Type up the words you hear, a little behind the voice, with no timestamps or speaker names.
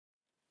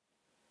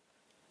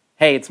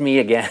Hey, it's me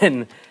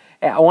again.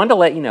 I wanted to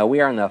let you know we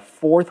are in the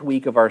fourth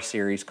week of our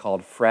series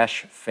called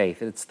Fresh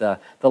Faith. It's the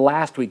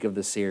last week of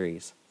the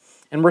series.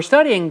 And we're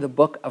studying the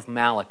book of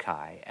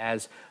Malachi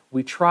as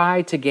we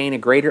try to gain a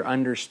greater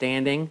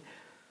understanding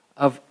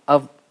of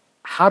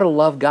how to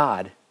love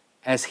God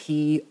as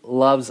He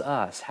loves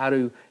us, how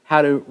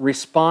to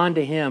respond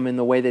to Him in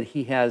the way that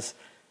He has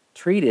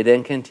treated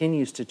and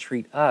continues to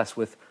treat us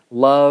with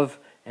love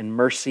and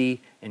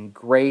mercy and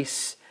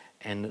grace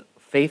and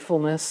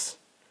faithfulness.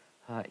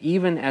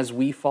 Even as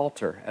we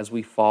falter, as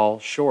we fall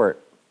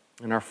short.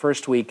 In our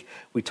first week,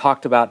 we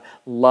talked about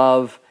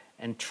love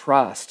and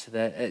trust,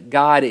 that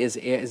God is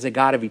a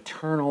God of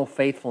eternal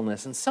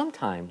faithfulness. And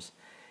sometimes,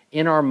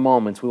 in our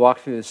moments, we walk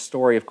through the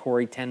story of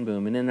Corrie ten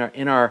Boom, and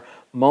in our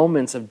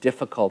moments of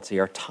difficulty,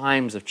 our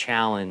times of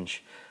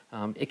challenge,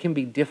 it can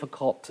be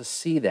difficult to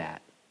see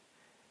that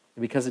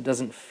because it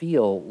doesn't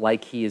feel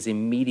like He is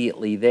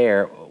immediately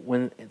there,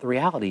 when the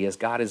reality is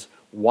God is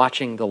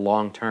watching the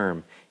long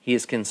term. He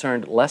is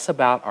concerned less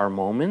about our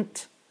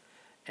moment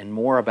and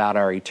more about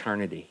our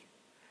eternity.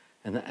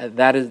 And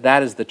that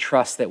is the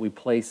trust that we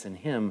place in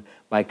Him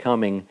by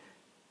coming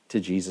to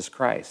Jesus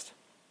Christ.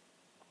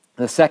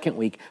 The second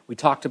week, we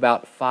talked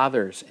about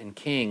fathers and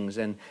kings,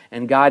 and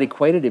God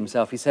equated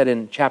Himself. He said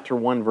in chapter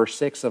 1, verse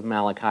 6 of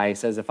Malachi, He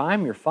says, "If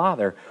I'm your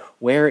father,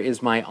 where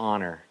is my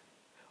honor?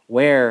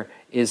 Where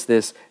is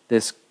this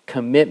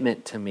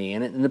commitment to me?"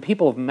 And the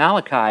people of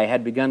Malachi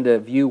had begun to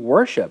view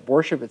worship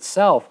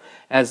itself,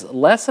 as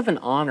less of an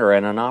honor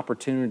and an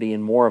opportunity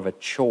and more of a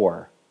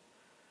chore.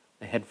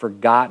 They had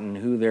forgotten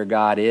who their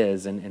God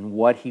is and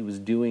what He was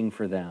doing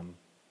for them.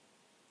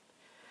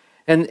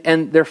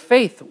 And their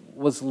faith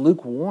was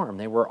lukewarm.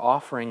 They were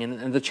offering,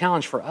 and the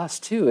challenge for us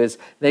too is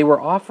they were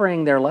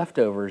offering their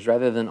leftovers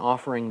rather than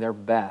offering their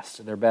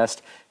best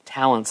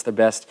talents, their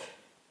best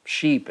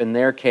sheep in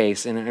their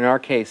case, and in our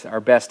case, our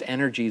best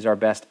energies, our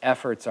best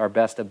efforts, our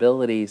best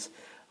abilities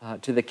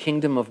to the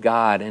kingdom of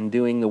God and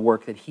doing the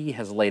work that He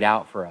has laid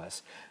out for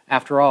us.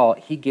 After all,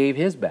 He gave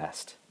His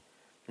best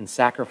in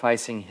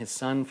sacrificing His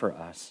Son for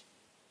us.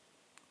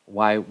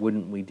 Why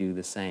wouldn't we do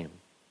the same?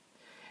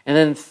 And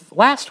then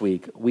last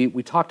week,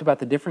 we talked about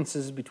the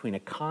differences between a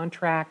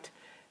contract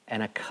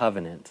and a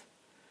covenant.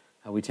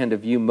 We tend to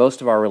view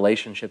most of our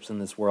relationships in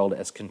this world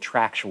as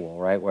contractual,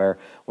 right? Where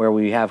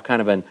we have kind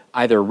of an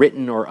either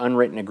written or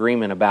unwritten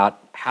agreement about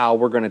how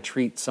we're going to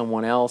treat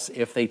someone else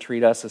if they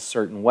treat us a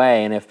certain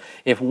way. And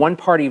if one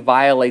party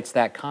violates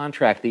that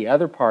contract, the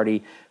other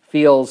party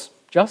feels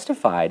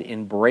justified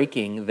in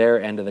breaking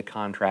their end of the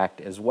contract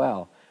as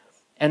well.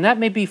 And that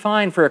may be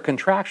fine for a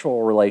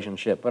contractual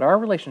relationship, but our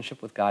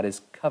relationship with God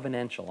is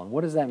covenantal. And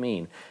what does that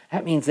mean?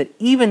 That means that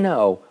even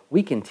though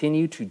we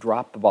continue to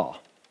drop the ball,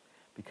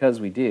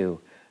 because we do,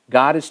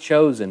 God has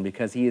chosen,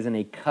 because He is in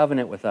a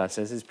covenant with us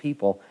as His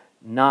people,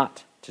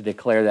 not to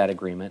declare that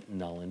agreement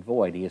null and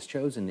void. He has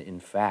chosen, in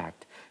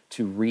fact,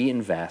 to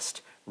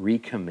reinvest,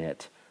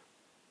 recommit,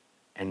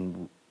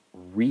 and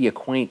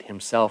reacquaint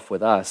Himself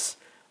with us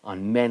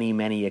on many,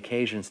 many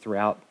occasions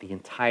throughout the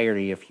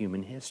entirety of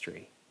human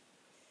history,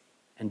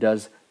 and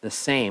does the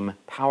same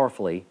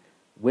powerfully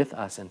with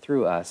us and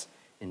through us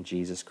in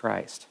Jesus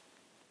Christ.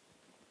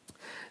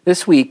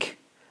 This week,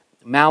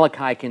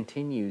 Malachi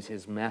continues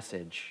his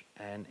message,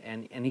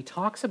 and he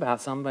talks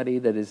about somebody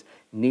that is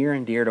near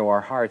and dear to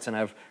our hearts, and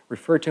I've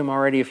referred to him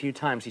already a few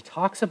times. He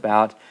talks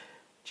about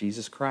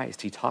Jesus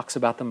Christ. He talks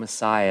about the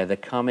Messiah, the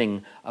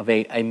coming of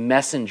a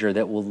messenger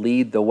that will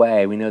lead the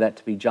way. We know that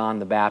to be John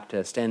the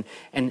Baptist, and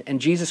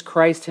Jesus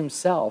Christ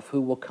Himself,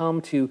 who will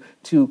come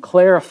to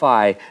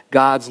clarify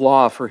God's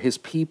law for His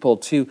people,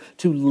 to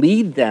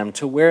lead them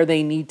to where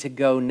they need to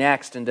go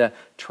next, and to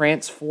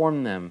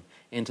transform them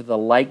into the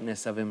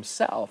likeness of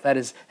Himself. That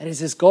is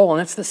His goal, and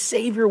that's the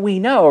Savior we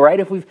know, right?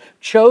 If we've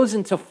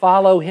chosen to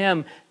follow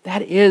Him,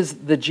 that is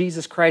the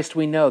Jesus Christ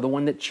we know, the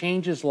one that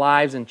changes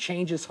lives and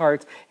changes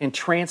hearts and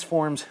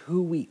transforms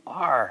who we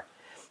are.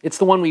 It's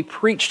the one we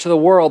preach to the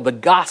world, the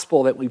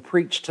gospel that we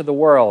preach to the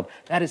world.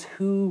 That is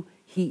who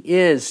He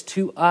is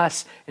to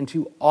us and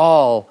to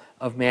all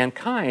of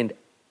mankind.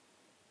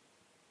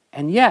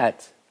 And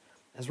yet,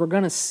 as we're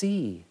going to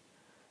see,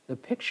 the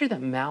picture that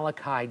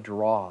Malachi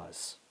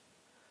draws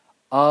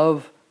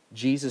of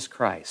Jesus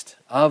Christ,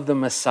 of the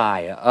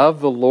Messiah, of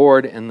the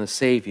Lord and the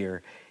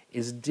Savior,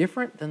 is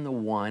different than the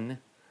one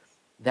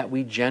that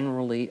we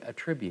generally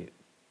attribute.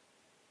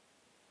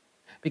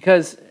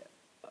 Because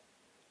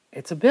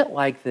it's a bit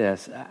like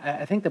this.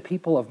 I think the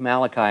people of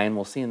Malachi, and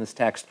we'll see in this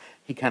text,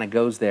 he kind of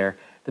goes there,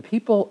 the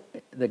people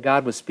that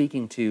God was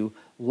speaking to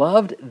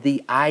loved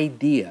the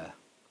idea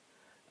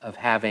of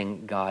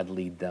having God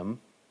lead them,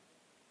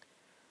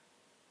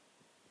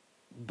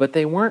 but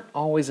they weren't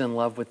always in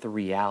love with the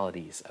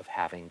realities of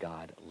having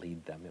God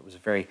lead them. It was a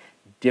very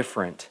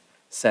different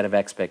set of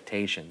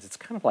expectations. It's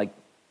kind of like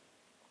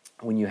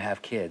when you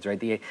have kids, right?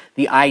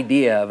 The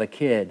idea of a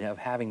kid, of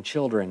having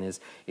children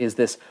is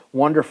this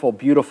wonderful,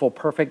 beautiful,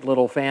 perfect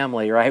little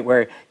family, right?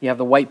 Where you have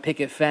the white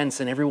picket fence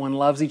and everyone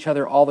loves each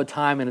other all the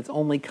time and it's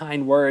only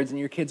kind words and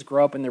your kids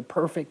grow up and they're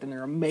perfect and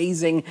they're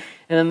amazing.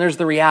 And then there's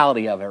the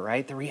reality of it,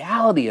 right? The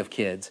reality of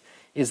kids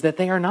is that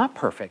they are not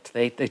perfect.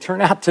 They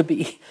turn out to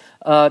be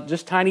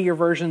just tinier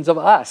versions of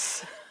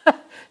us.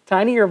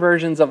 Tinier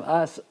versions of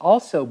us,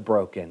 also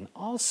broken,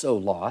 also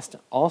lost,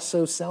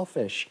 also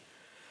selfish.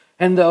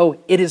 And though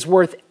it is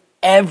worth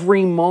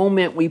every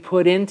moment we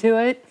put into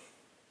it,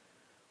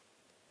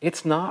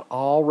 it's not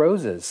all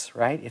roses,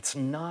 right? It's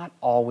not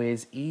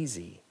always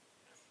easy.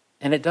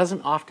 And it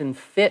doesn't often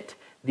fit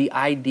the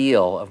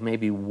ideal of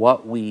maybe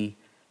what we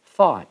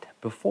thought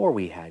before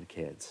we had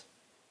kids.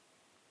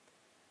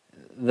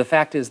 The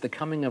fact is, the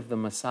coming of the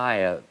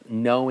Messiah,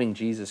 knowing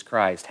Jesus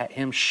Christ,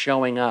 him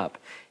showing up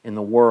in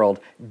the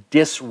world,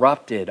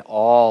 disrupted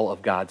all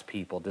of God's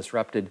people,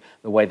 disrupted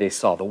the way they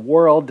saw the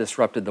world,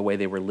 disrupted the way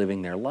they were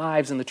living their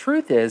lives. And the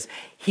truth is,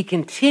 he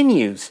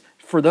continues,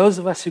 for those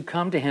of us who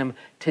come to him,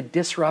 to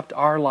disrupt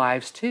our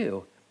lives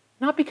too.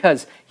 Not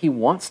because he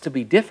wants to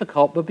be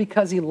difficult, but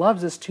because he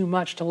loves us too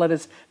much to let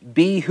us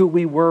be who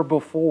we were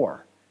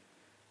before.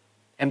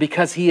 And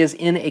because he is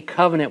in a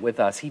covenant with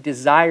us, he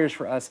desires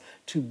for us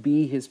to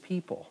be his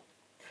people.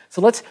 So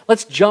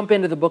let's jump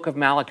into the book of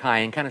Malachi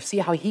and kind of see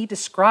how he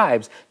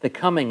describes the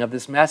coming of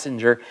this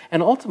messenger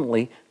and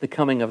ultimately the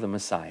coming of the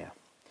Messiah.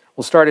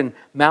 We'll start in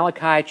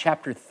Malachi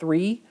chapter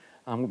 3.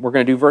 We're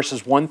going to do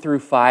verses 1 through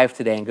 5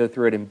 today and go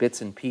through it in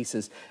bits and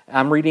pieces.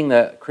 I'm reading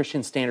the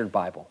Christian Standard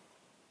Bible.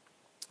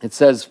 It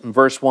says in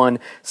verse 1,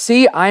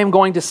 "See, I am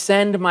going to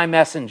send my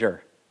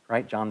messenger,"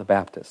 right? John the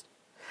Baptist.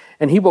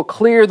 "And he will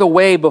clear the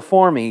way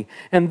before me.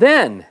 And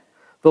then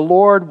the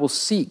Lord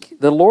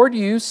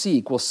you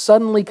seek will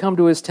suddenly come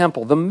to his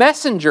temple. The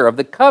messenger of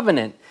the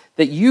covenant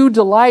that you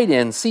delight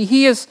in. See,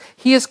 he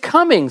is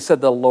coming,"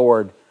 said the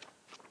Lord.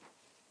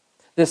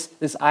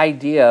 This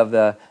idea of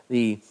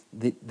the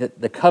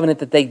covenant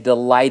that they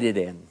delighted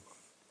in.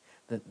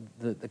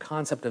 The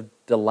concept of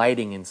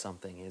delighting in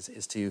something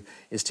is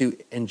to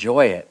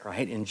enjoy it,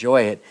 right?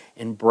 Enjoy it,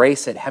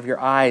 embrace it, have your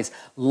eyes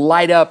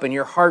light up and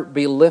your heart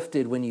be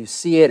lifted when you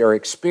see it or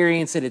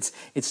experience it.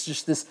 It's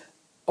just this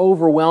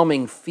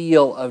overwhelming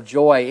feel of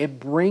joy. It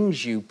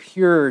brings you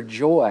pure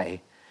joy.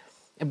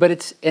 But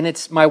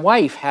it's my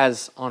wife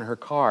has on her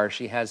car,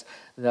 she has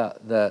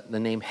the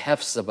name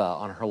Hephzibah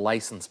on her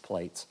license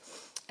plates.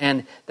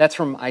 And that's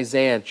from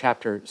Isaiah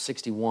chapter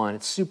 61.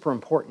 It's super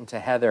important to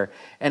Heather.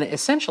 And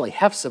essentially,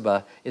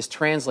 Hephzibah is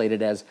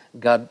translated as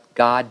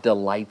God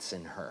delights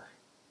in her.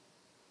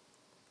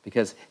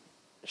 Because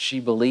she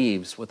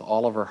believes with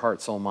all of her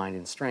heart, soul, mind,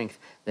 and strength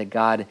that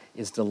God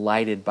is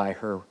delighted by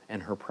her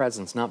and her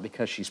presence, not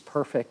because she's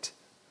perfect,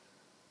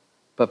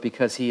 but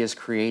because he has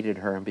created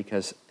her and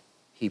because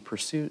she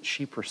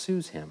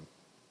pursues him.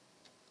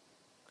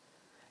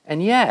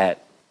 And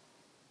yet,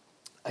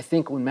 I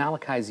think when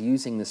Malachi is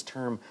using this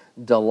term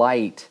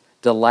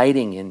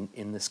delighting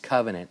in this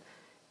covenant,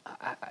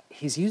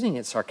 he's using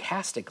it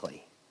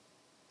sarcastically.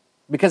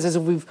 Because as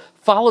we've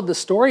followed the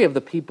story of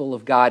the people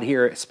of God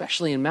here,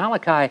 especially in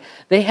Malachi,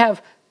 they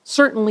have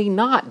certainly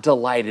not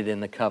delighted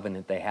in the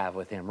covenant they have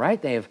with him,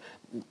 right? They have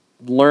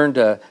learned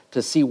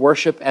to see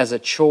worship as a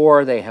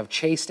chore. They have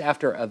chased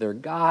after other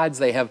gods.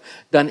 They have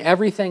done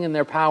everything in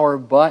their power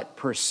but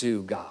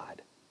pursue God.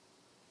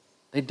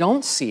 They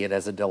don't see it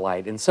as a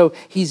delight. And so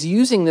he's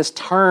using this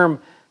term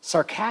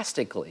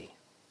sarcastically.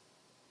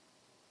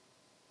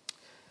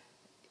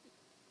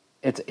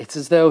 It's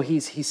as though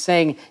he's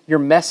saying,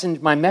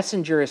 my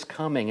messenger is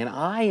coming, and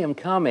I am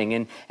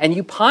coming. And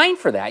you pine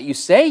for that. You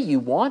say you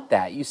want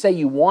that. You say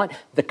you want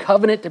the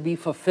covenant to be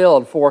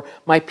fulfilled, for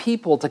my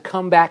people to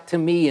come back to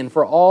me, and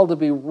for all to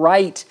be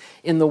right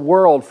in the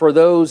world, for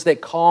those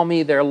that call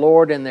me their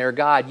Lord and their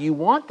God. You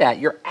want that.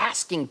 You're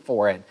asking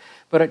for it.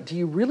 But do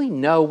you really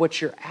know what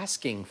you're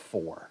asking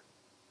for?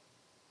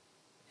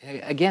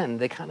 Again,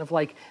 they kind of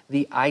like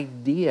the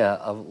idea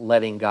of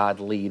letting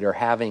God lead or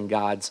having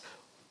God's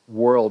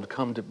world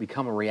come to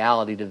become a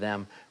reality to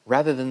them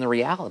rather than the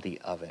reality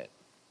of it.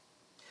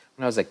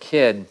 When I was a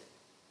kid,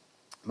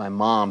 my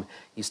mom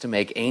used to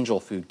make angel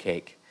food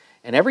cake.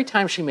 And every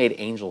time she made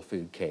angel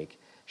food cake,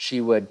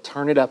 she would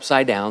turn it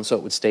upside down so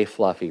it would stay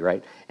fluffy,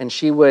 right? And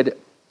she would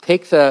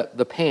take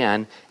the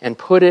pan and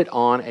put it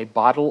on a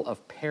bottle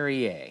of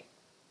Perrier.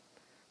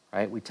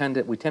 Right? We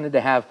tended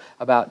to have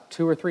about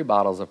 2 or 3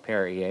 bottles of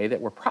Perrier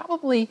that were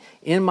probably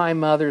in my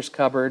mother's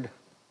cupboard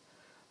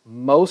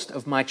most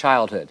of my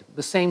childhood.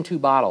 The same 2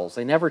 bottles.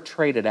 They never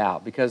traded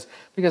out because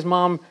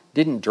mom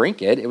didn't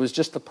drink it. It was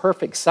just the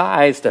perfect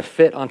size to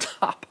fit on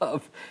top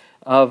of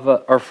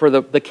or for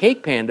the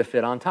cake pan to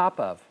fit on top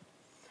of.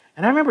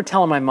 And I remember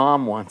telling my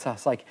mom once, I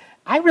was like,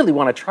 I really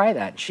want to try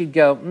that. And she'd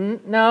go,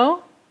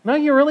 no,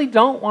 you really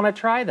don't want to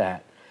try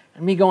that.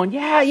 And me going,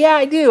 yeah,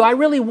 I do. I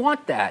really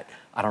want that.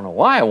 I don't know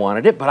why I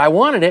wanted it, but I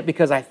wanted it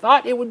because I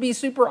thought it would be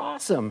super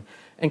awesome.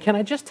 And can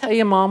I just tell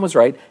you, Mom was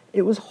right.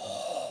 It was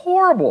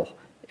horrible.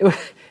 it was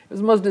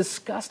the most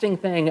disgusting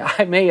thing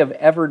I may have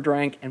ever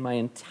drank in my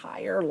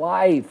entire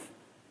life.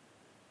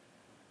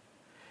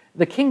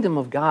 The kingdom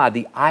of God,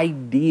 the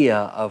idea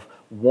of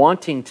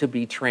wanting to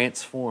be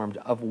transformed,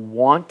 of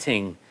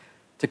wanting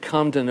to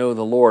come to know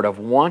the Lord, of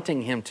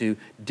wanting Him to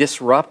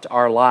disrupt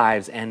our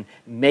lives and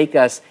make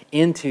us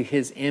into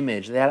His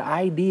image. That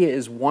idea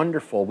is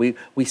wonderful.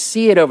 We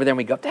see it over there and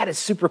we go, that is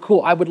super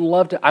cool. I would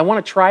love to, I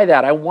want to try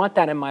that. I want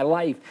that in my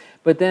life.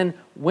 But then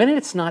when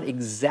it's not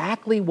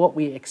exactly what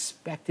we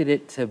expected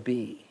it to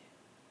be,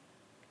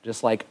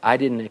 just like I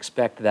didn't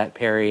expect that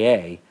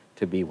Perrier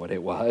to be what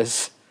it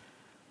was,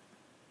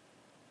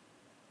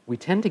 we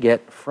tend to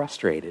get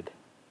frustrated.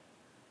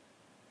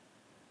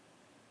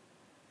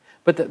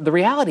 But the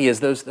reality is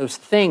those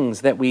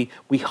things that we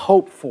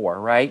hope for,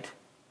 right,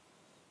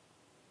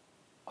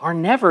 are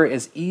never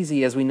as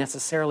easy as we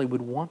necessarily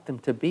would want them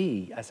to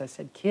be. As I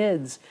said,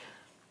 kids,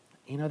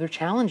 they're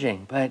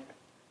challenging, but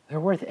they're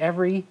worth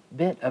every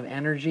bit of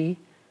energy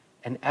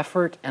and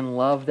effort and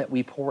love that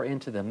we pour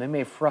into them. They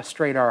may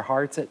frustrate our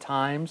hearts at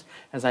times,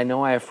 as I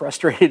know I have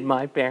frustrated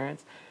my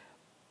parents,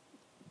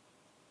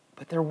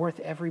 but they're worth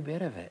every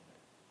bit of it.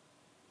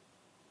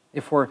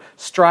 If we're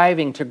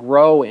striving to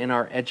grow in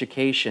our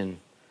education,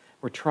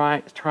 we're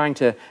trying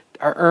to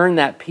earn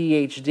that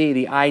PhD,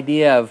 the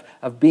idea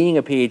of being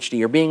a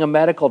PhD or being a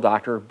medical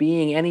doctor or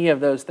being any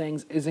of those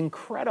things is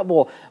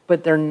incredible,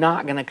 but they're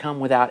not going to come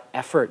without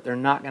effort. They're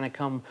not going to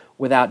come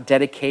without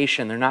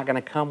dedication. They're not going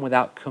to come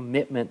without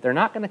commitment. They're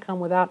not going to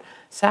come without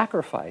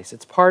sacrifice.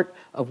 It's part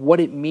of what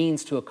it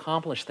means to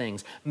accomplish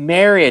things.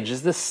 Marriage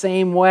is the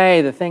same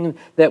way. The thing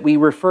that we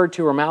referred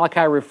to, or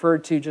Malachi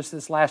referred to just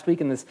this last week,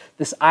 and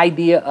this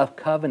idea of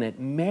covenant.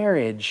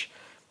 Marriage,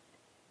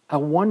 a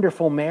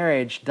wonderful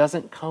marriage,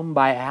 doesn't come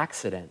by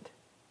accident.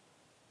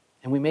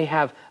 And we may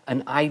have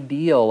an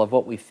ideal of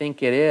what we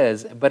think it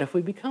is, but if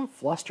we become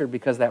flustered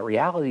because that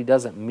reality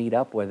doesn't meet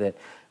up with it,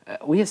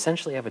 we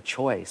essentially have a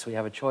choice. We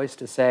have a choice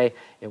to say,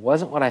 it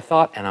wasn't what I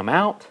thought and I'm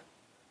out.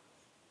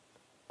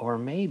 Or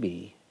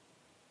maybe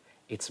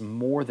it's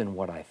more than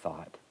what I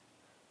thought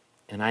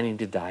and I need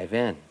to dive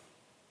in.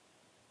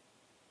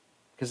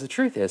 Because the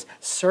truth is,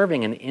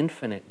 serving an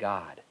infinite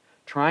God,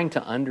 trying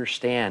to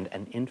understand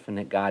an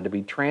infinite God, to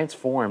be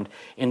transformed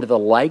into the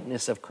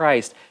likeness of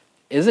Christ,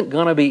 isn't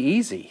going to be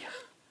easy.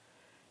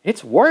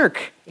 It's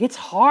work. It's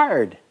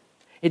hard.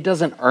 It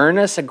doesn't earn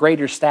us a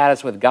greater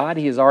status with God.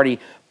 He has already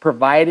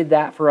provided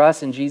that for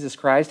us in Jesus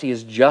Christ. He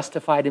has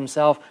justified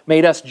Himself,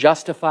 made us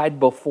justified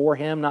before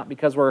Him, not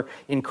because we're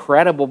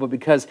incredible, but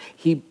because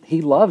He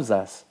loves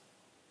us.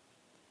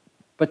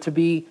 But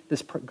to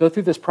go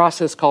through this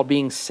process called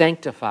being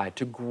sanctified,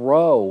 to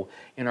grow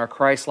in our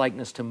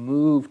Christ-likeness, to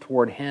move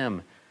toward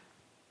Him,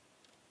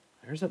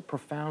 there's a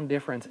profound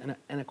difference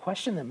and a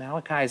question that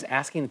Malachi is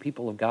asking the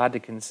people of God to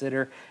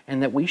consider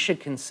and that we should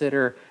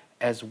consider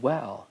as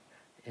well.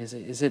 Is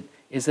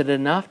it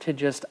enough to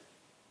just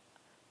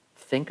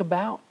think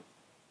about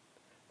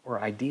or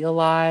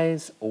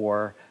idealize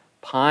or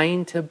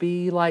pine to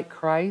be like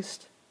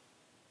Christ?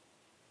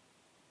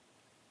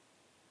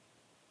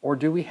 Or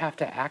do we have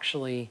to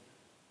actually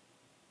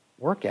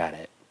work at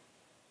it?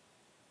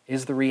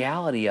 Is the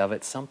reality of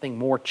it something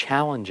more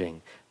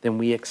challenging than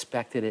we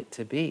expected it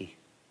to be?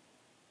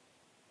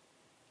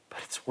 But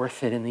it's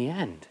worth it in the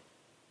end.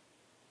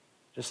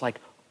 Just like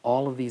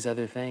all of these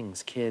other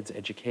things, kids,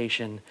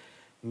 education,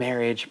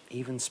 marriage,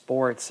 even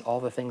sports, all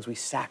the things we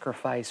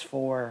sacrifice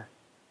for,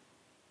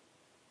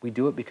 we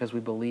do it because we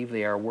believe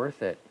they are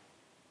worth it.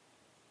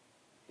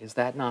 Is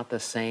that not the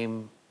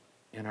same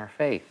in our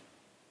faith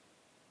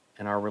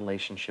and our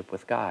relationship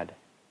with God?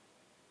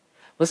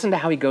 Listen to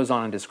how he goes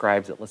on and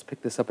describes it. Let's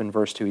pick this up in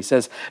verse 2. He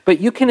says, but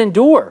you can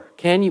endure,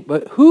 can you?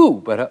 But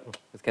who?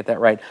 Let's get that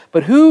right.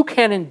 But who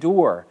can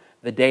endure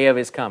the day of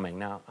His coming?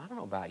 Now, I don't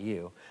know about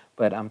you,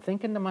 but I'm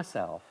thinking to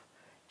myself,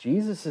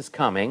 Jesus is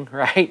coming,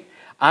 right?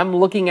 I'm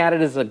looking at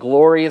it as a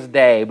glorious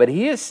day, but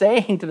He is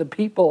saying to the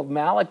people of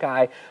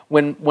Malachi,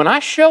 when I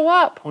show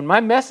up, when my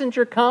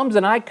messenger comes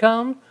and I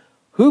come,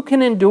 who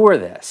can endure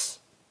this?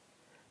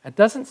 It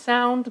doesn't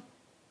sound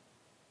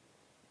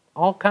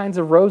all kinds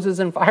of roses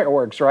and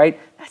fireworks, right?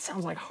 That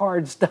sounds like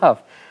hard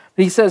stuff.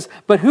 He says,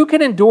 but who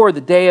can endure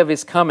the day of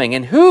His coming?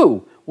 And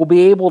who will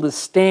be able to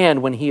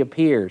stand when He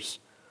appears?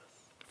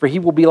 For He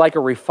will be like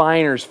a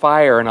refiner's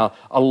fire and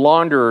a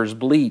launderer's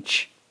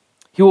bleach.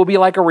 He will be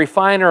like a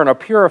refiner and a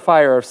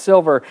purifier of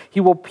silver. He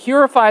will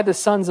purify the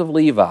sons of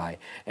Levi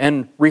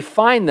and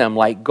refine them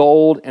like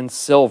gold and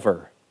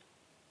silver.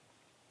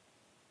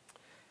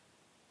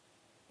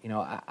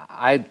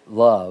 I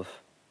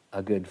love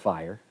a good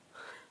fire.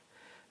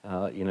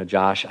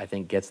 Josh, I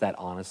think, gets that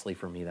honestly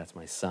for me. That's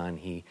my son.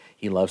 He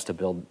loves to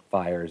build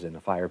fires in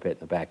a fire pit in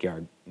the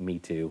backyard. Me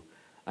too.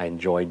 I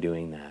enjoy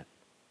doing that.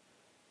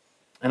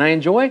 And I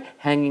enjoy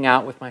hanging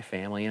out with my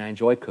family, and I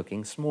enjoy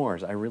cooking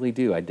s'mores. I really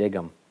do. I dig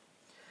them.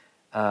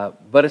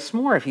 But a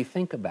s'more, if you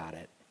think about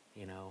it,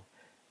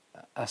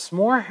 a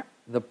s'more,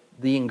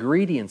 the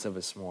ingredients of a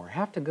s'more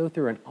have to go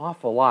through an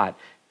awful lot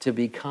to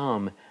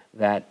become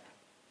that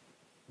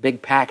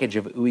big package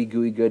of ooey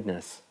gooey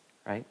goodness.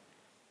 right?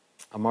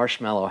 A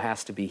marshmallow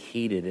has to be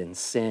heated and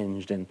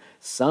singed, and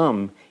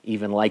some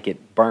even like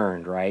it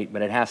burned, right?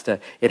 But it has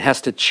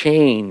to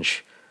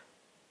change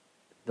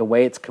the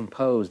way it's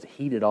composed,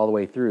 heated all the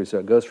way through. So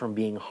it goes from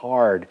being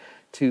hard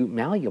to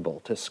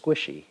malleable to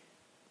squishy.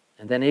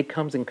 And then it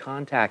comes in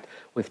contact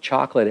with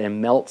chocolate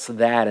and melts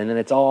that, and then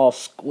it's all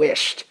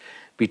squished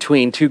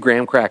between two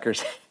graham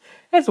crackers.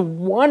 That's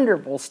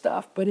wonderful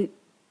stuff, but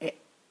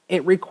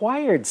it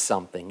required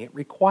something. It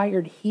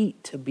required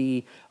heat to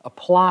be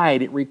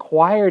applied. It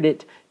required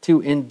it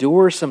to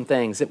endure some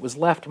things. It was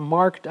left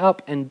marked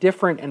up and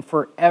different and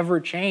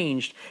forever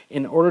changed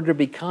in order to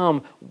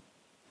become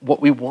what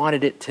we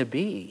wanted it to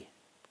be.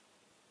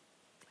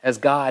 As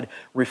God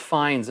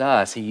refines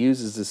us, He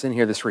uses this in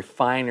here, this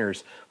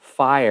refiner's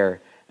fire.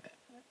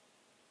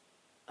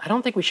 I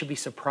don't think we should be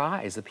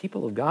surprised. The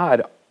people of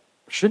God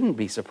shouldn't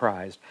be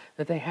surprised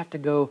that they have to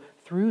go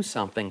through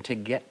something to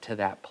get to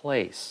that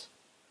place.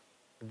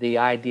 The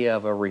idea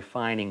of a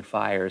refining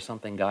fire is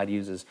something God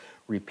uses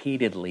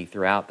repeatedly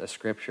throughout the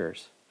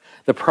Scriptures.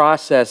 The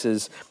process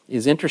is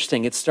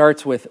interesting. It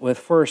starts with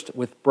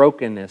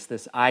brokenness,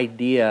 this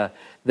idea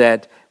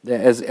that,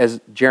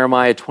 as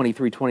Jeremiah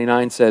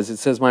 23:29 says, it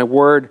says, "My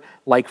word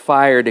like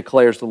fire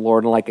declares the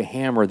Lord, and like a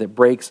hammer that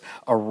breaks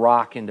a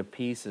rock into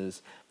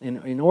pieces."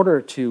 In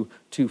order to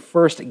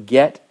first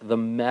get the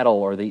metal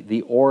or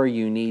the ore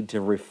you need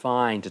to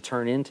refine, to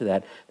turn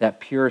into that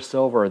pure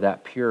silver or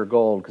that pure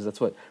gold, because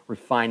that's what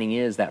refining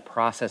is, that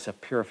process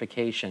of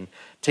purification.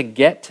 To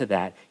get to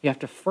that, you have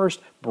to first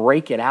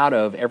break it out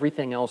of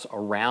everything else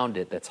around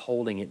it that's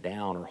holding it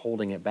down or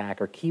holding it back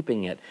or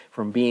keeping it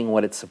from being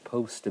what it's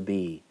supposed to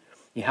be.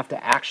 You have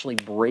to actually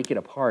break it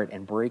apart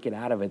and break it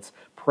out of its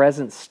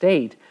present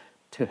state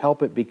to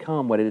help it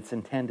become what it's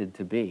intended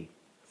to be.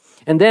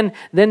 And then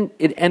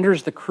it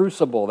enters the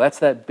crucible. That's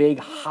that big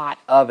hot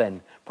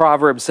oven.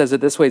 Proverbs says it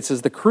this way. It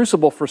says, "The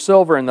crucible for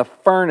silver and the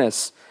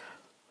furnace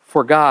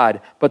for God,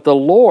 but the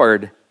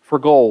Lord for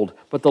gold.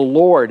 But the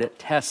Lord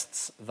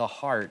tests the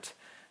heart."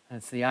 And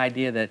it's the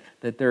idea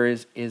that there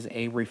is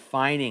a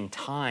refining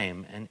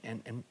time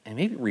and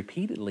maybe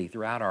repeatedly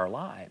throughout our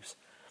lives.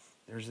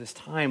 There's this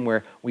time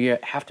where we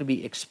have to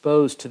be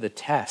exposed to the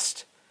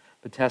test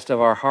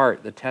of our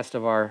heart, the test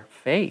of our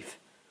faith.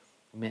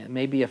 It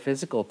may be a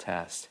physical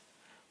test.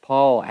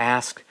 Paul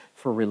asked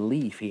for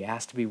relief. He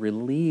asked to be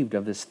relieved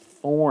of this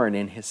thorn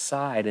in his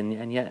side.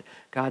 And yet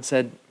God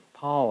said,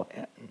 "Paul,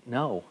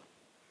 no,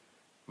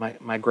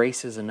 my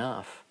grace is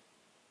enough."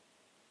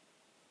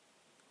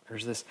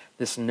 There's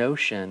this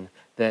notion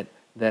that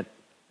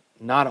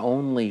not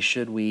only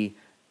should we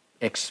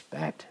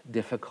expect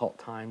difficult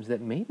times,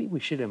 that maybe we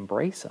should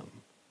embrace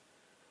them.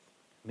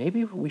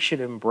 Maybe we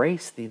should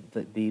embrace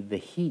the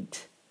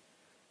heat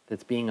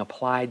that's being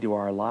applied to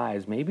our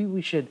lives. Maybe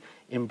we should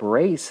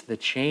embrace the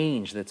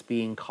change that's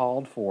being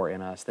called for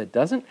in us that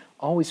doesn't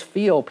always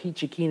feel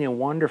peachy keen and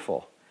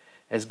wonderful,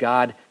 as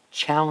God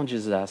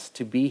challenges us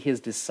to be His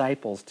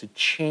disciples, to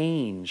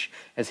change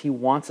as He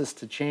wants us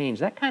to change.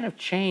 That kind of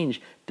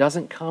change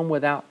doesn't come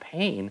without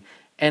pain.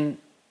 And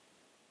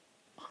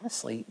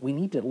honestly, we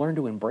need to learn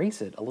to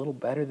embrace it a little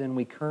better than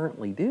we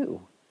currently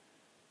do.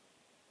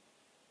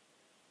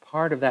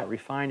 Part of that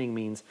refining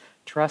means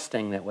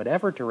trusting that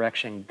whatever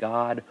direction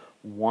God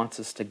wants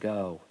us to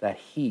go, that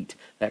heat,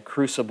 that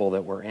crucible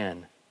that we're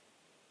in,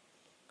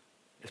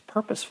 is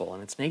purposeful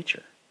in its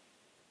nature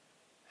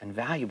and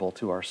valuable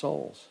to our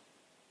souls.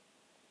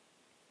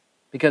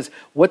 Because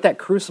what that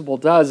crucible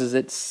does is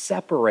it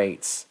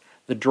separates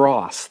the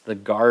dross, the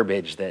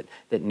garbage that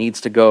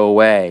needs to go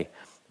away.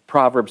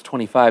 Proverbs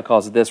 25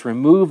 calls it this: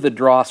 "Remove the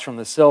dross from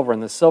the silver,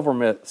 and the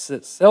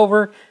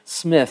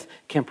silversmith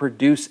can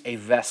produce a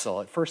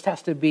vessel." It first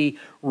has to be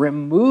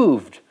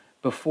removed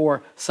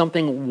before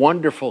something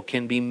wonderful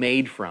can be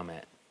made from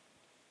it.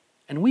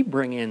 And we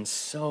bring in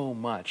so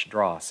much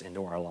dross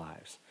into our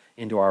lives,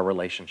 into our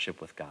relationship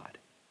with God.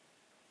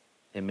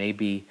 It may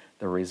be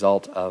the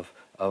result of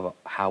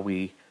how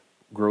we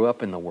grew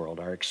up in the world,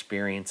 our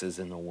experiences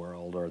in the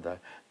world, or the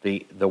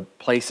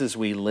places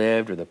we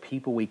lived, or the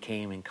people we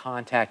came in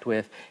contact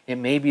with. It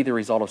may be the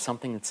result of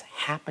something that's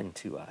happened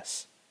to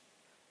us,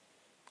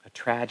 a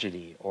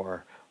tragedy,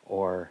 or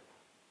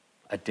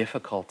a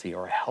difficulty,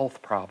 or a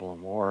health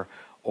problem, or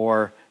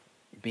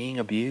being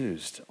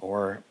abused,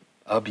 or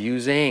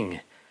abusing.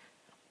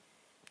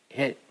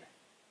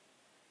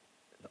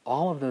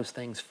 All of those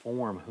things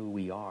form who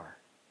we are.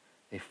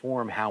 They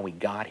form how we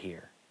got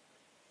here.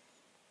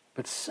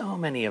 But so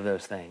many of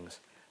those things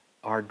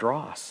are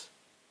dross.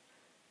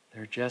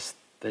 They're just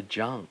the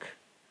junk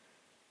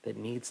that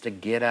needs to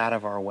get out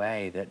of our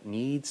way, that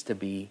needs to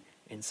be,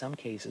 in some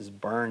cases,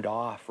 burned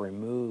off,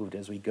 removed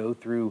as we go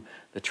through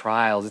the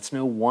trials. It's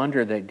no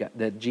wonder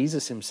that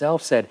Jesus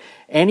Himself said,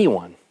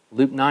 anyone,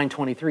 Luke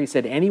 9:23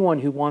 said, "Anyone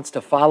who wants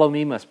to follow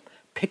me must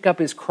pick up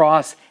his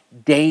cross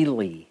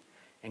daily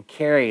and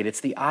carry it." It's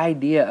the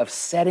idea of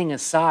setting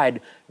aside,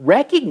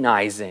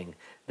 recognizing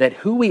that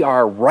who we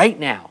are right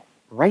now,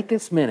 right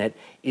this minute,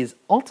 is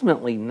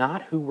ultimately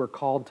not who we're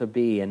called to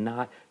be and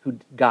not who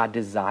God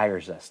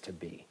desires us to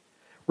be.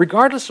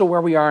 regardless of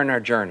where we are in our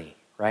journey,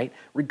 right?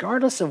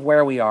 Regardless of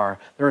where we are,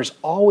 there is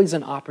always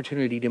an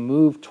opportunity to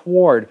move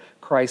toward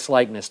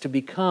Christ-likeness, to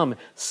become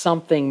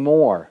something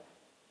more,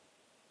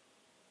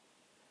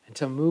 and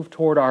to move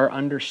toward our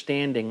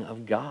understanding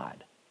of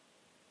God,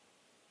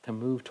 to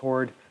move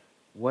toward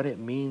what it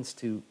means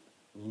to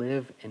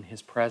live in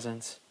His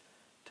presence,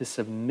 to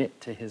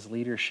submit to His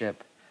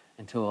leadership,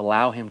 and to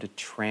allow Him to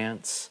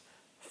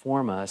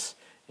transform us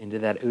into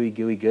that ooey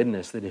gooey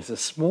goodness that is a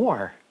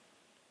s'more.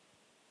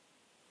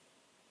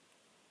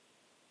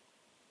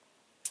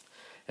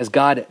 As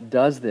God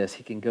does this,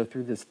 He can go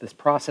through this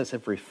process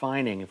of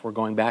refining. If we're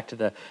going back to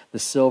the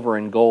silver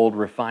and gold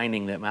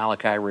refining that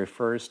Malachi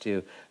refers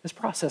to, this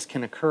process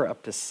can occur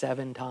up to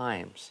 7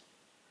 times.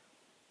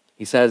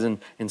 He says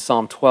in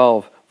Psalm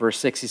 12, verse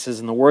 6, he says,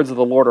 "And the words of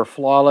the Lord are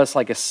flawless,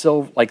 like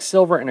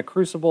silver in a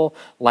crucible,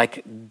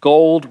 like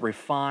gold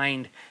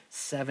refined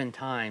 7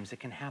 times." It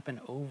can happen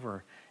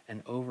over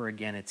and over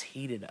again. It's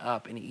heated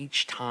up, and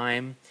each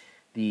time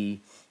the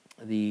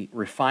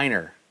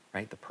refiner,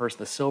 right,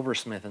 the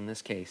silversmith in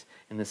this case,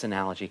 in this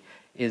analogy,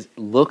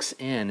 looks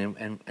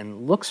in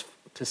and looks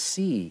to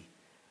see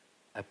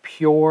a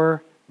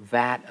pure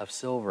vat of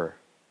silver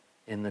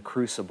in the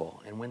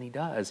crucible. And when he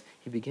does,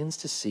 he begins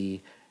to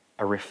see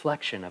a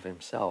reflection of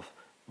himself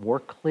more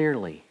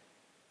clearly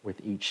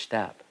with each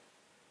step.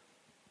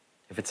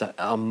 If it's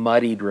a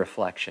muddied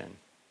reflection,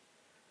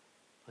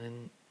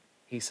 then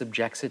he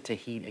subjects it to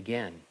heat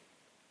again.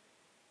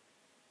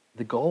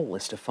 The goal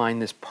is to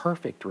find this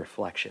perfect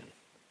reflection.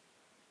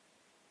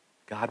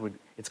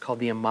 It's called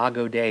the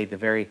Imago Dei,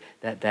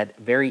 that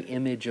very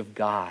image of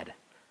God.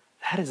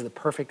 That is the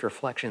perfect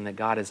reflection that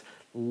God is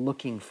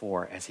looking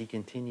for as He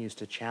continues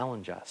to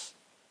challenge us.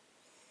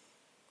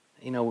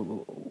 You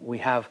know, we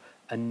have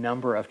a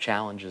number of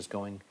challenges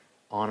going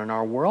on in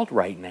our world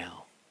right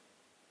now.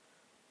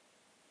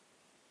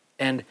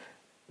 And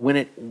when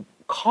it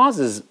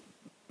causes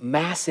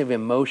massive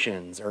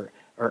emotions or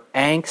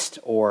angst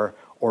or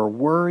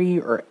worry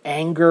or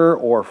anger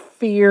or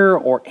fear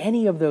or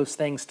any of those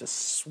things to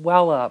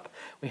swell up,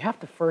 we have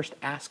to first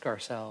ask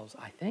ourselves,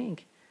 I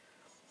think,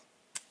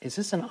 is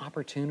this an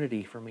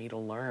opportunity for me to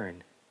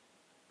learn?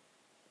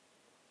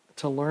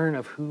 To learn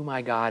of who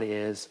my God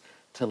is,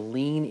 to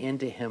lean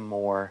into Him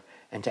more,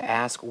 and to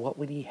ask, what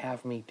would He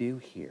have me do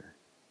here?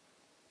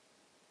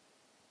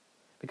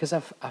 Because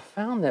I've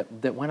found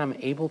that when I'm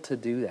able to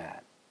do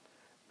that,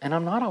 and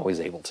I'm not always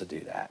able to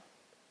do that,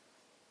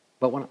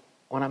 but when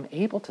I'm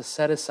able to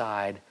set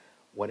aside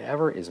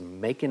whatever is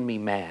making me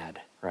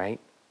mad,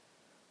 right,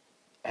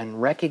 and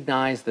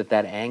recognize that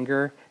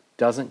anger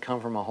doesn't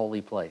come from a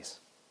holy place.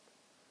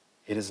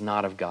 It is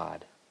not of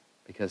God.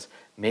 Because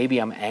maybe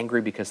I'm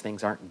angry because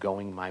things aren't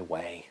going my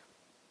way,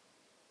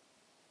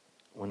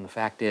 when the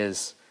fact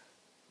is,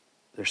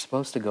 they're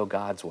supposed to go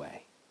God's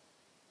way.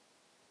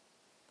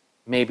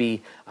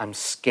 Maybe I'm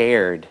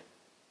scared,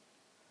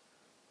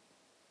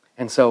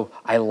 and so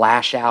I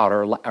lash out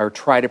or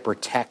try to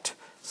protect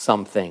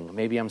something.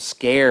 Maybe I'm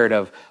scared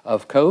of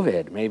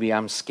COVID. Maybe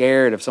I'm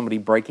scared of somebody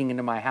breaking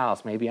into my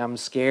house. Maybe I'm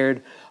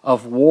scared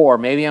of war.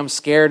 Maybe I'm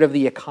scared of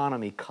the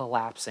economy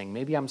collapsing.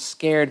 Maybe I'm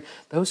scared.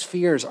 Those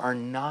fears are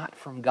not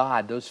from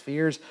God. Those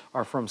fears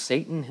are from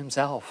Satan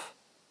himself,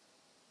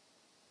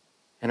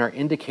 and are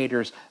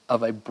indicators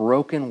of a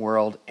broken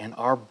world and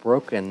our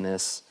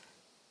brokenness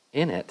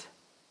in it.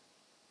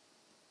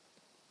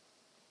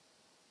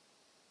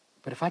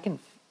 But if I can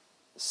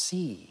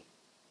see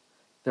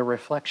the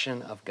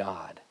reflection of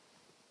God,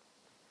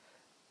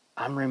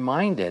 I'm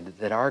reminded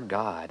that our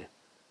God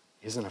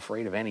isn't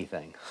afraid of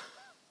anything.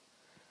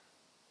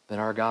 That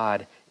our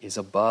God is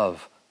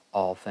above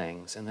all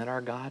things. And that our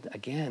God,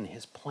 again,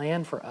 His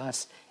plan for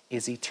us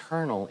is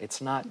eternal.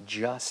 It's not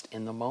just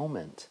in the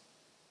moment.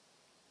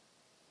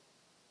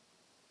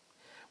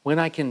 When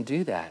I can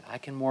do that, I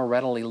can more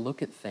readily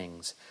look at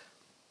things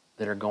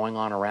that are going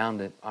on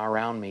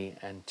around me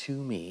and to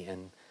me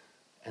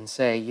and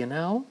say, you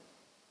know,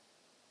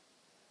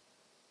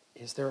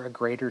 is there a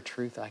greater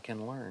truth I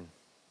can learn?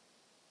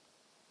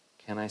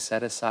 Can I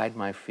set aside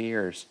my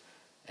fears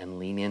and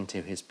lean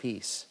into His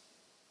peace?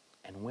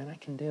 And when I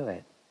can do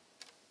it,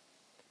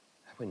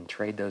 I wouldn't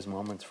trade those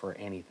moments for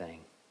anything.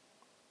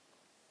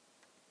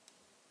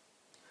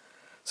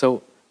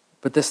 So,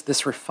 but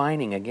this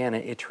refining, again,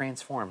 it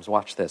transforms.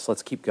 Watch this.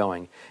 Let's keep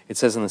going. It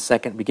says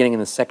beginning in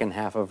the second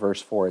half of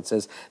verse 4, it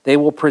says, "They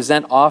will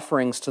present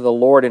offerings to the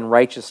Lord in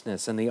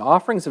righteousness, and the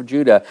offerings of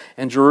Judah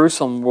and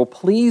Jerusalem will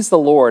please the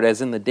Lord as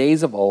in the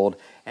days of old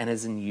and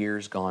as in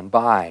years gone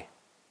by.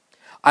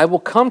 I will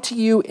come to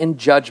you in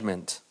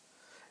judgment,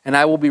 and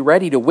I will be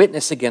ready to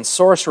witness against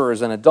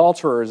sorcerers and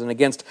adulterers and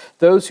against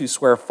those who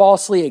swear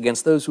falsely,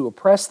 against those who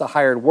oppress the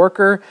hired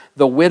worker,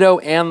 the widow,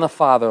 and the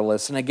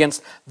fatherless, and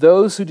against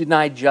those who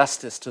deny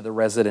justice to the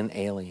resident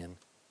alien.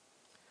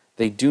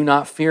 They do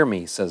not fear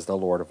me, says the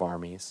Lord of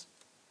armies,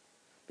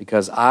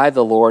 because I,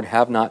 the Lord,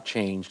 have not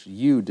changed.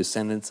 You,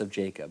 descendants of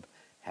Jacob,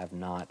 have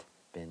not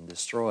been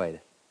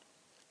destroyed."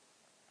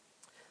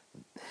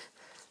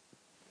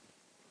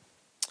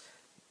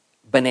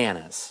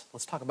 Bananas.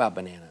 Let's talk about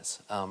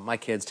bananas. My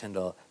kids tend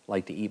to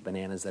like to eat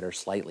bananas that are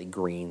slightly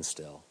green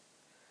still.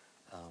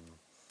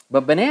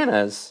 But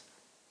bananas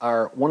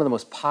are one of the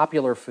most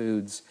popular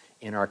foods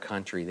in our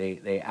country.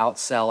 They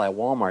outsell at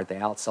Walmart, they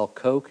outsell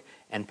Coke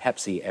and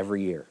Pepsi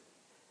every year.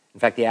 In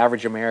fact, the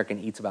average American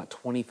eats about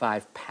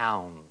 25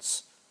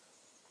 pounds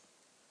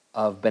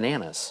of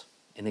bananas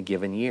in a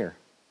given year.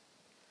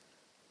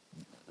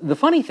 The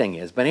funny thing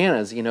is,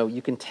 bananas,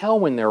 you can tell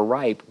when they're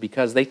ripe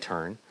because they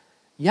turn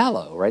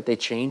yellow, right? They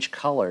change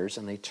colors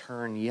and they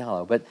turn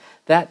yellow. But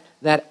that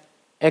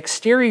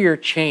exterior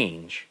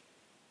change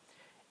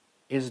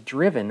is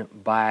driven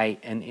by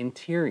an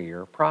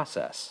interior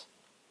process.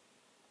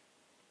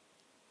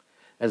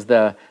 As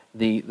the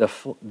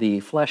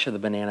flesh of the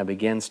banana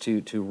begins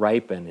to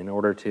ripen in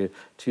order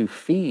to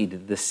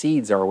feed the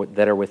seeds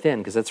that are within,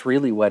 because that's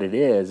really what it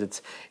is.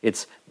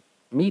 It's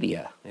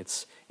media.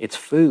 It's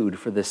food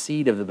for the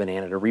seed of the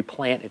banana to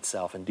replant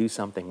itself and do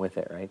something with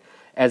it, right?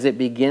 As it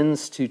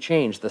begins to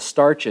change, the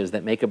starches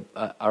that make a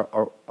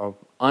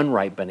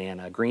unripe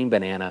banana, a green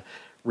banana,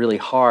 really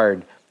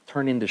hard,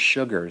 turn into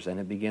sugars, and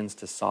it begins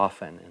to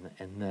soften,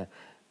 and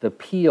the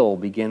peel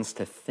begins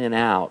to thin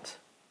out.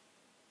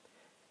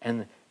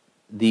 And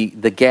the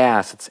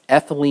gas, it's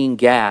ethylene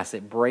gas,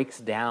 it breaks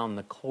down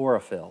the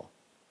chlorophyll.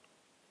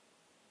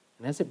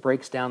 And as it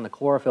breaks down the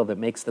chlorophyll that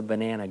makes the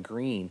banana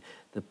green,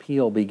 the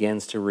peel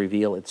begins to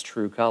reveal its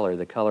true color,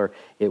 the color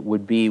it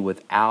would be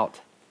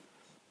without,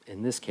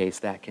 in this case,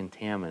 that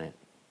contaminant.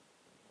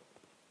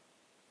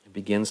 It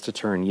begins to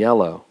turn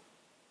yellow.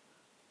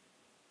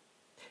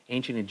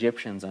 Ancient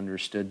Egyptians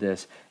understood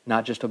this,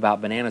 not just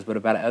about bananas, but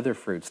about other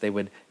fruits. They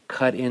would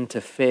cut into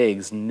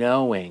figs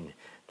knowing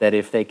that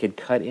if they could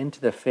cut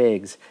into the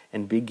figs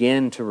and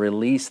begin to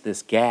release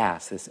this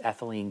gas, this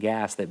ethylene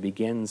gas that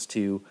begins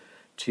to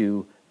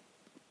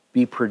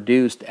be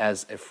produced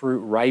as a fruit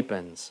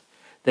ripens,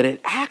 that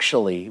it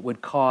actually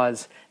would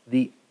cause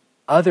the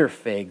other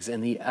figs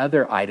and the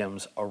other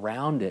items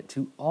around it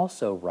to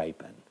also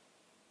ripen.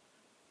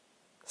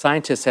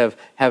 Scientists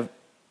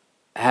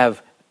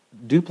have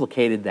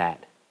duplicated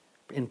that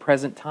in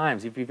present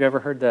times. If you've ever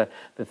heard the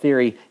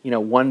theory,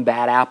 one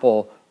bad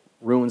apple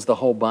ruins the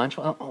whole bunch,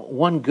 well,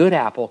 one good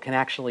apple can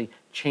actually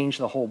change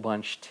the whole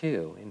bunch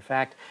too. In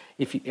fact,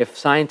 if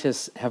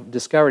scientists have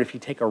discovered if you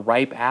take a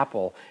ripe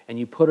apple and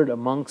you put it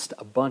amongst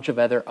a bunch of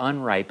other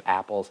unripe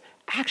apples,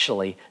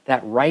 actually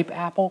that ripe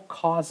apple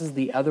causes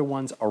the other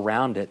ones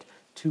around it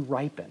to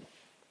ripen.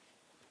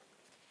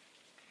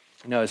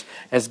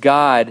 As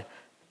God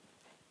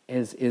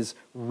is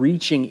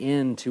reaching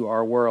into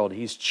our world,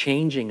 He's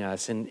changing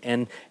us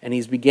and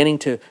He's beginning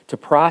to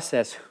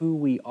process who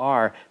we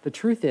are. The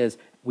truth is,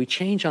 we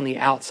change on the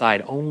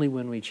outside only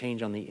when we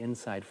change on the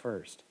inside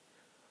first.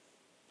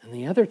 And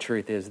the other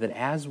truth is that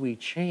as we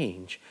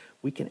change,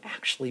 we can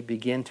actually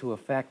begin to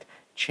affect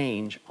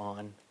change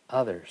on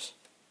others.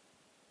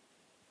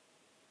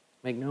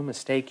 Make no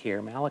mistake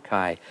here,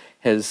 Malachi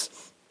is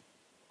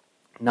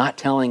not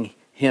telling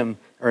him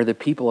or the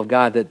people of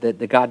God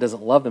that God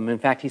doesn't love them. In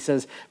fact, he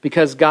says,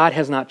 because God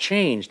has not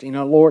changed. The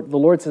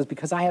Lord says,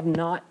 because I have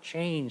not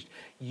changed,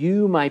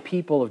 you, my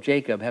people of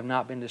Jacob, have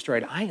not been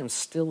destroyed. I am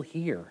still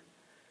here.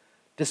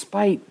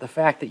 Despite the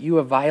fact that you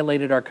have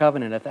violated our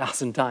covenant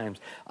 1,000 times,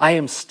 I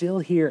am still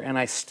here and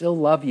I still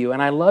love you.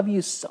 And I love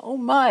you so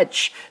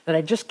much that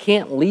I just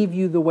can't leave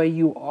you the way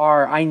you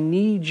are. I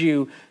need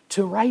you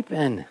to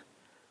ripen.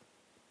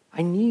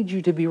 I need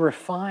you to be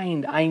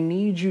refined. I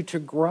need you to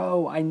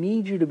grow. I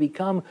need you to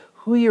become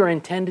who you're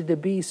intended to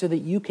be so that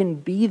you can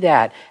be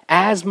that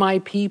as my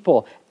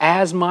people,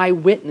 as my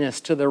witness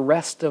to the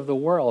rest of the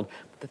world.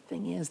 But the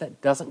thing is,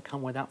 that doesn't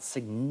come without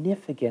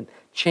significant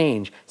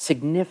change,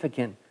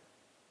 significant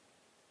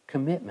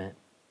commitment.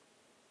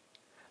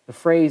 The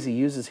phrase he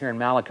uses here in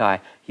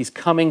Malachi, he's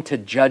coming to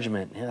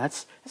judgment.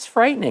 That's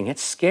frightening.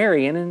 It's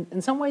scary. And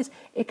in some ways,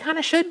 it kind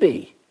of should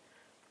be.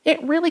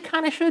 It really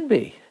kind of should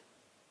be.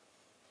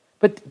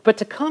 But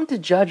to come to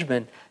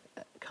judgment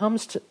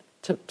comes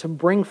to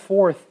bring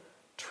forth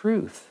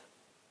truth.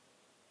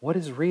 What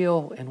is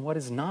real and what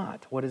is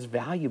not. What is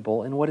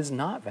valuable and what is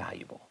not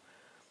valuable.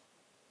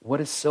 What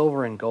is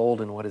silver and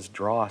gold and what is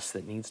dross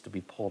that needs to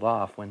be pulled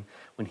off? When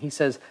he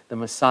says the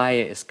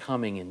Messiah is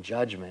coming in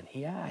judgment,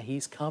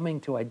 he's coming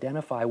to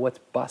identify what's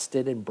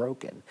busted and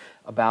broken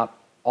about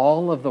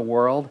all of the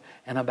world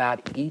and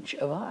about each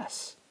of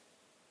us.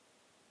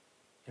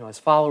 As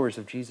followers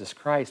of Jesus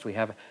Christ, we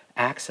have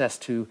access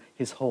to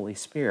His Holy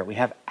Spirit. We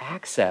have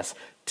access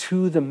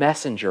to the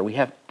messenger. We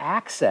have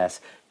access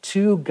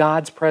to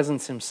God's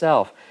presence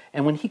Himself.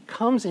 And when He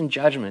comes in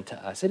judgment to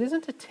us, it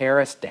isn't to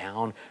tear us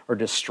down or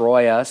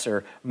destroy us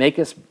or make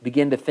us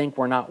begin to think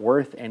we're not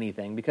worth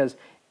anything. Because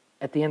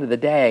at the end of the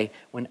day,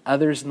 when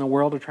others in the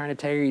world are trying to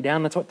tear you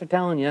down, that's what they're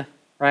telling you,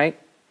 right?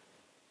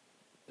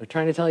 They're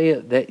trying to tell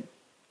you that,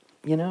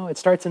 it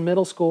starts in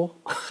middle school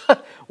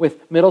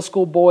with middle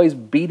school boys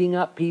beating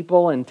up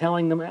people and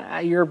telling them,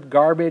 you're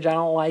garbage, I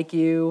don't like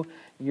you,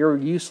 you're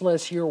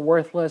useless, you're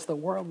worthless. The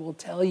world will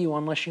tell you,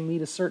 unless you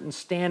meet a certain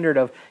standard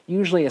of,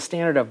 usually a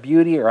standard of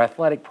beauty or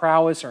athletic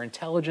prowess or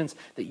intelligence,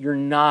 that you're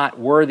not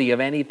worthy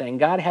of anything.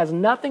 God has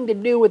nothing to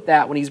do with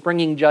that when He's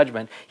bringing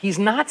judgment. He's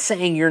not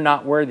saying you're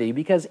not worthy,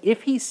 because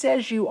if He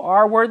says you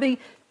are worthy,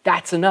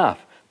 that's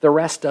enough. The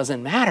rest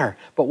doesn't matter.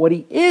 But what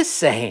He is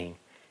saying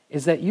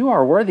is that you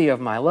are worthy of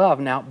my love.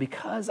 Now,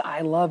 because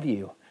I love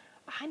you,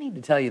 I need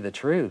to tell you the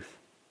truth.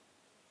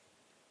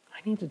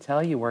 I need to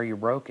tell you where you're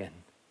broken.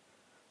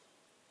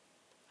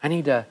 I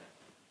need to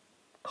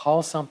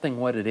call something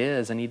what it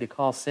is. I need to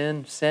call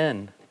sin,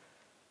 sin.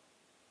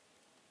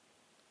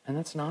 And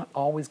that's not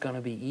always going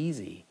to be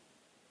easy.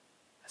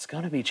 It's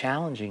going to be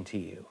challenging to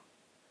you.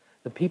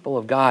 The people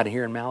of God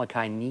here in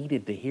Malachi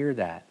needed to hear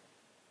that.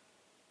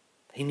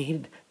 They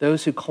needed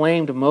those who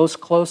claimed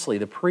most closely,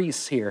 the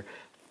priests here,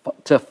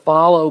 to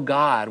follow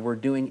God were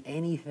doing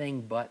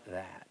anything but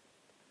that.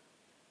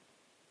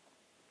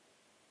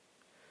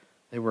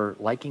 They were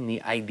liking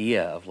the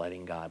idea of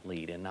letting God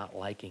lead and not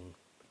liking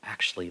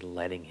actually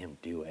letting Him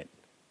do it.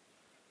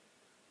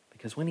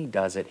 Because when He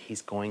does it,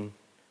 He's going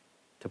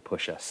to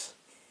push us.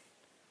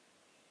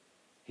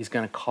 He's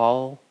going to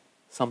call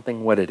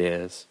something what it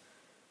is.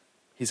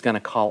 He's going to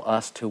call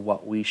us to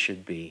what we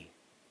should be.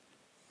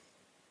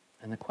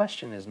 And the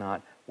question is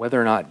not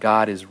whether or not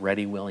God is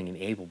ready, willing, and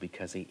able,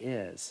 because He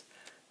is.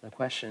 The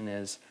question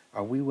is,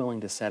 are we willing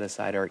to set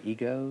aside our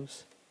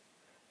egos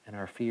and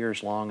our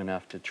fears long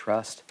enough to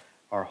trust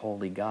our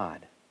holy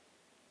God?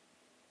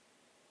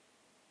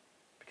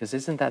 Because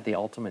isn't that the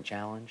ultimate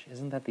challenge?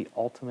 Isn't that the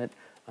ultimate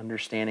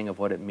understanding of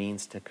what it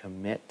means to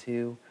commit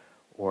to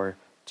or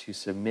to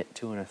submit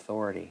to an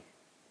authority,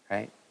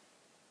 right?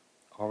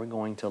 Are we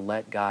going to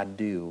let God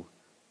do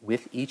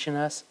with each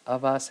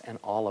of us and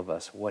all of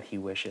us what He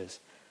wishes?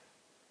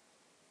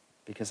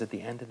 Because at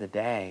the end of the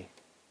day,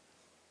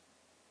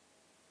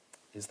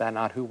 is that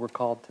not who we're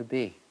called to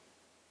be?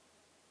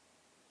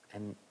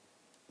 And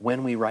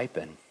when we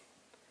ripen,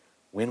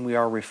 when we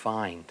are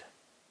refined,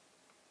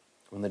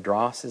 when the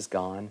dross is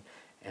gone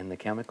and the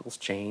chemicals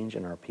change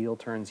and our peel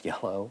turns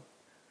yellow,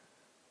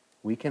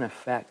 we can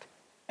affect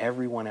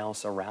everyone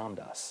else around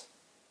us.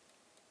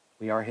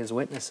 We are His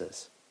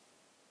witnesses.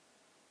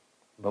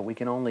 But we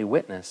can only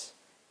witness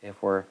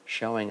if we're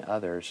showing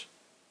others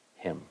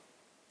Him.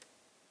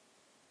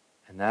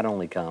 And that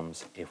only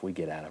comes if we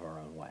get out of our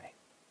own way.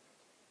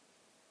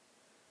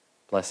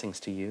 Blessings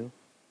to you.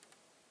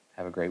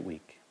 Have a great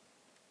week.